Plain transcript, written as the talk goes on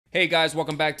Hey guys,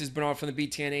 welcome back. This is Bernard from the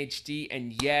BTNHD,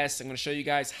 and yes, I'm going to show you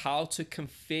guys how to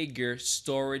configure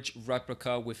storage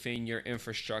replica within your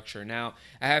infrastructure. Now,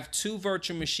 I have two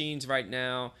virtual machines right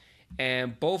now,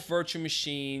 and both virtual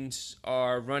machines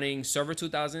are running Server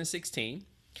 2016.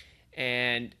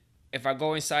 And if I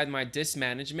go inside my disk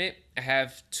management, I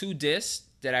have two disks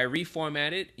that I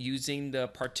reformatted using the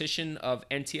partition of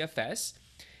NTFS,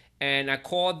 and I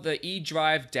called the E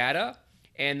drive data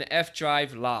and the F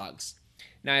drive logs.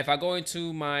 Now, if I go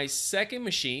into my second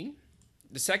machine,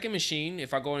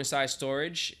 if I go inside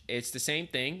storage, it's the same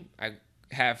thing. I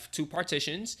have two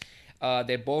partitions.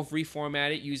 They're both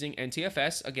reformatted using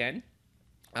NTFS again,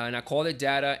 and I call it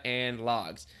data and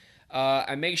logs.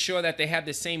 I make sure that they have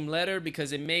the same letter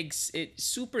because it makes it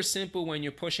super simple when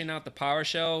you're pushing out the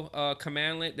PowerShell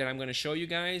commandlet that I'm going to show you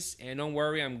guys. And don't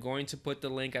worry, I'm going to put the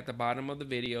link at the bottom of the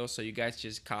video so you guys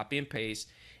just copy and paste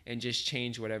and just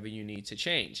change whatever you need to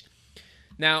change.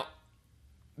 Now,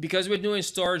 because we're doing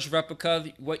storage replica,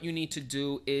 what you need to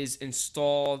do is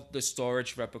install the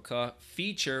storage replica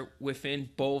feature within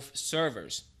both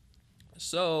servers.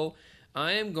 So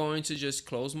I am going to just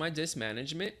close my disk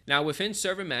management. Now within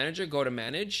Server Manager, go to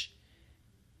Manage,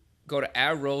 go to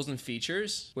Add Roles and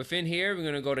Features. Within here, we're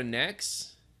going to go to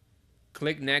Next,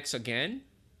 click Next again,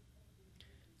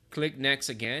 click Next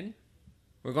again.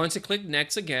 We're going to click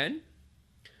Next again.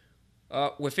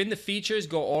 Within the features,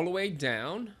 go all the way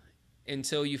down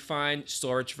until you find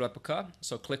Storage Replica.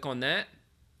 So click on that.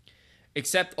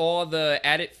 Accept all the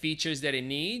added features that it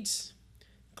needs.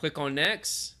 Click on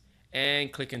Next and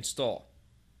click Install.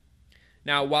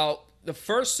 Now, while the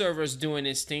first server is doing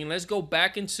this thing, let's go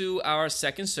back into our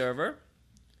second server.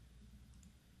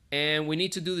 And we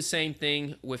need to do the same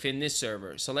thing within this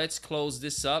server. So let's close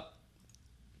this up.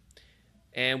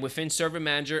 And within Server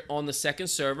Manager on the second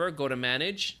server, go to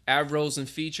Manage, Add Roles and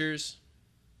Features,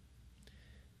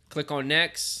 click on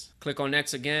Next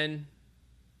again,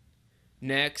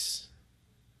 Next,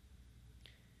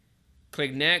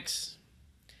 click Next,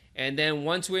 and then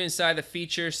once we're inside the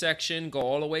feature section, go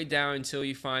all the way down until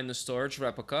you find the storage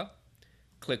replica.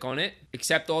 Click on it,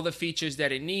 accept all the features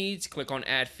that it needs, click on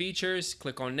Add Features,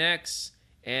 click on Next,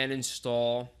 and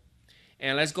Install.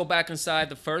 And let's go back inside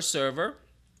the first server.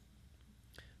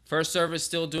 First server is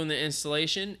still doing the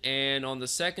installation, and on the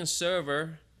second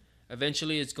server,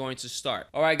 eventually it's going to start.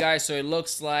 All right, guys, so it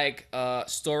looks like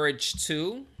storage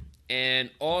 2, and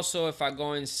also if I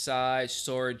go inside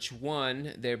storage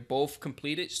 1, they're both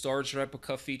completed. Storage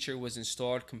replica feature was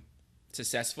installed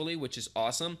successfully, which is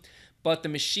awesome, but the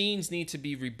machines need to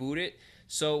be rebooted.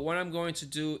 So what I'm going to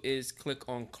do is click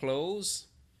on Close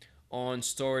on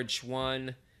storage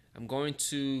 1. I'm going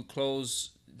to close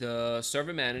the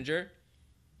Server Manager.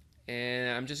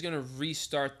 And I'm just going to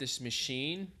restart this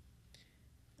machine.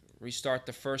 Restart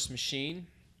the first machine.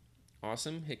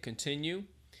 Awesome. Hit continue.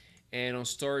 And on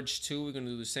storage 2, we're going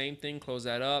to do the same thing. Close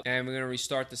that up. And we're going to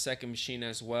restart the second machine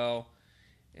as well.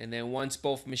 And then once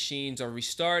both machines are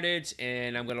restarted,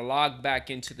 and I'm going to log back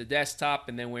into the desktop,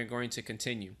 and then we're going to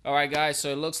continue. All right, guys.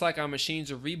 So it looks like our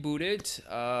machines are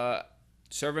rebooted.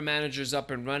 Server Manager is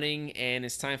up and running, and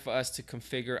it's time for us to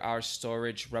configure our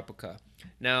storage replica.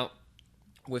 Now,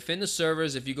 within the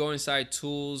servers, if you go inside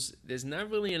tools, there's not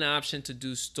really an option to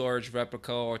do storage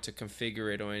replica or to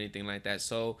configure it or anything like that.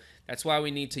 So that's why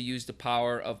we need to use the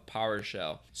power of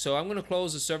PowerShell. So I'm going to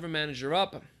close the Server Manager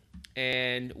up,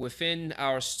 and within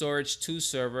our storage 2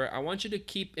 server, I want you to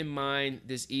keep in mind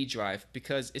this E drive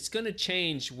because it's going to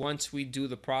change once we do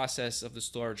the process of the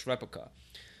storage replica.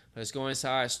 Let's go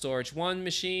inside storage 1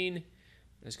 machine.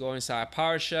 Let's go inside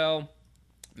PowerShell.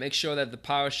 Make sure that the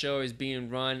PowerShell is being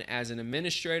run as an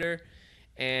administrator.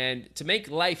 And to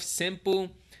make life simple,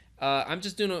 I'm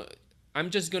just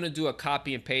gonna do a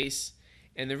copy and paste.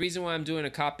 And the reason why I'm doing a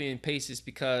copy and paste is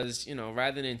because, you know,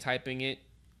 rather than typing it,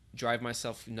 drive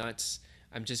myself nuts,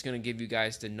 I'm just gonna give you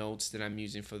guys the notes that I'm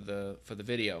using for the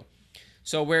video.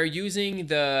 So we're using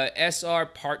the SR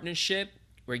partnership.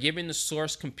 We're giving the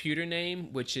source computer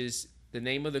name, which is the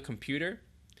name of the computer,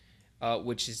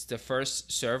 which is the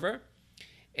first server.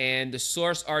 And the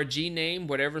source RG name,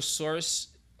 whatever source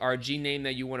RG name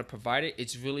that you want to provide it,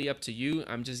 it's really up to you.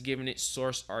 I'm just giving it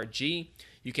source RG.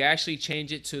 You can actually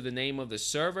change it to the name of the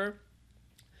server.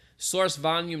 Source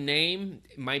volume name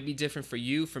might be different for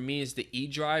you. For me, it's the E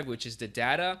drive, which is the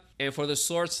data. And for the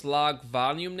source log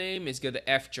volume name, it's got the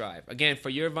F drive. Again, for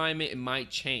your environment, it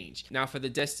might change. Now, for the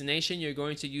destination, you're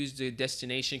going to use the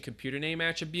destination computer name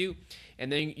attribute,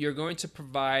 and then you're going to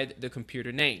provide the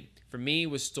computer name. For me, it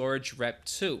was storage rep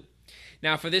 2.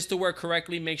 Now, for this to work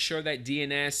correctly, make sure that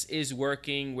DNS is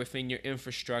working within your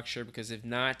infrastructure, because if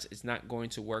not, it's not going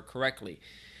to work correctly.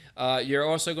 You're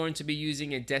also going to be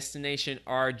using a destination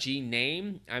RG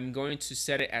name. I'm going to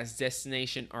set it as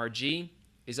destination RG.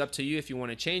 It's up to you if you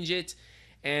want to change it.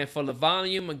 And for the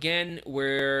volume, again,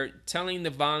 we're telling the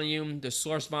volume, the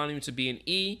source volume, to be an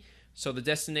E. So the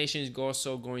destination is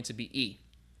also going to be E.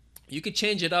 You could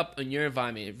change it up in your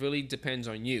environment. It really depends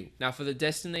on you. Now for the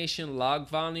destination log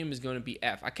volume is going to be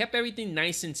F. I kept everything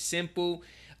nice and simple.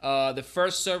 The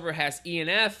first server has E and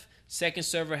F. Second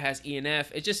server has E and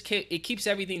F. It keeps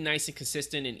everything nice and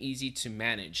consistent and easy to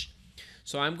manage.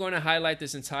 So I'm going to highlight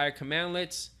this entire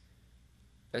commandlet.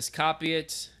 Let's copy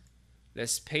it.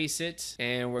 Let's paste it.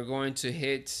 And we're going to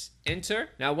hit enter.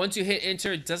 Now once you hit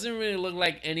enter, it doesn't really look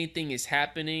like anything is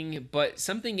happening, but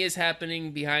something is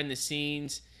happening behind the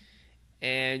scenes.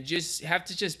 And just have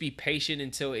to just be patient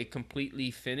until it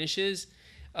completely finishes.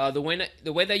 The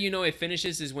way that you know it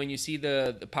finishes is when you see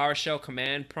the PowerShell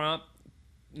command prompt,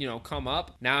 come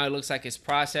up. Now it looks like it's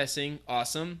processing.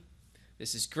 Awesome.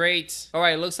 This is great. All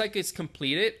right, it looks like it's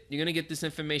completed. You're gonna get this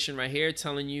information right here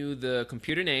telling you the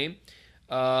computer name,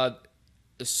 the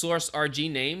source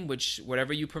RG name,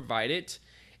 whatever you provided,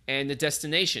 and the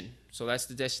destination. So that's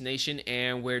the destination,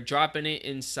 and we're dropping it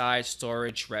inside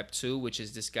storage rep2, which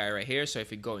is this guy right here. So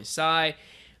if you go inside,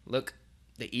 look,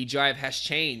 the E drive has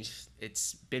changed.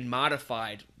 It's been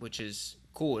modified, which is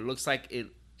cool. It looks like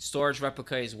storage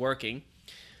replica is working.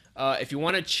 If you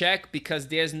want to check, because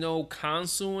there's no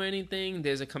console or anything,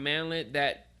 there's a commandlet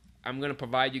that I'm going to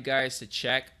provide you guys to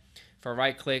check. If I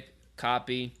right click,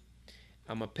 copy,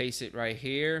 I'm going to paste it right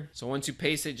here. So once you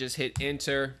paste it, just hit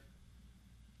enter.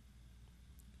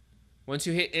 Once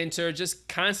you hit enter, just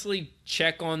constantly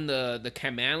check on the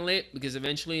commandlet, because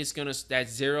eventually that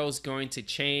 0 is going to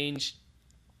change.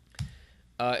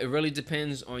 It really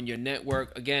depends on your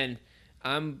network. Again,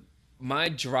 my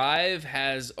drive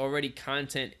has already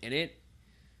content in it,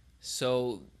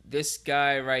 so this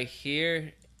guy right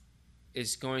here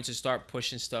is going to start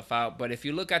pushing stuff out. But if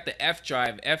you look at the F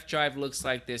drive looks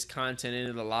like there's content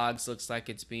in it. The logs looks like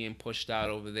it's being pushed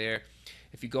out over there.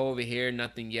 If you go over here,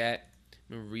 nothing yet.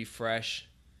 Refresh.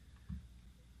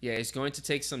 Yeah, it's going to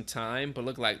take some time, but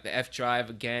look, like the F drive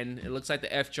again, it looks like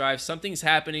the F drive, something's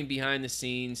happening behind the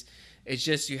scenes. It's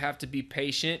just you have to be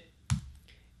patient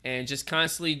and just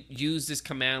constantly use this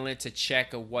commandlet to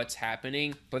check what's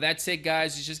happening. But that's it,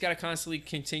 guys. You just got to constantly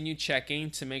continue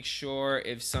checking to make sure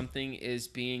if something is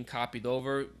being copied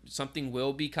over. Something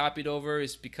will be copied over,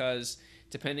 is because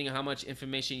depending on how much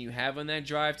information you have on that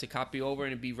drive to copy over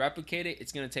and be replicated,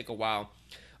 it's going to take a while.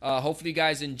 Hopefully you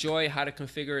guys enjoy how to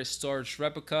configure a storage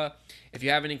replica. If you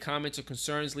have any comments or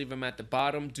concerns, leave them at the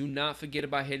bottom. Do not forget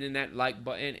about hitting that like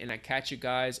button, and I catch you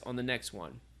guys on the next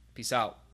one. Peace out.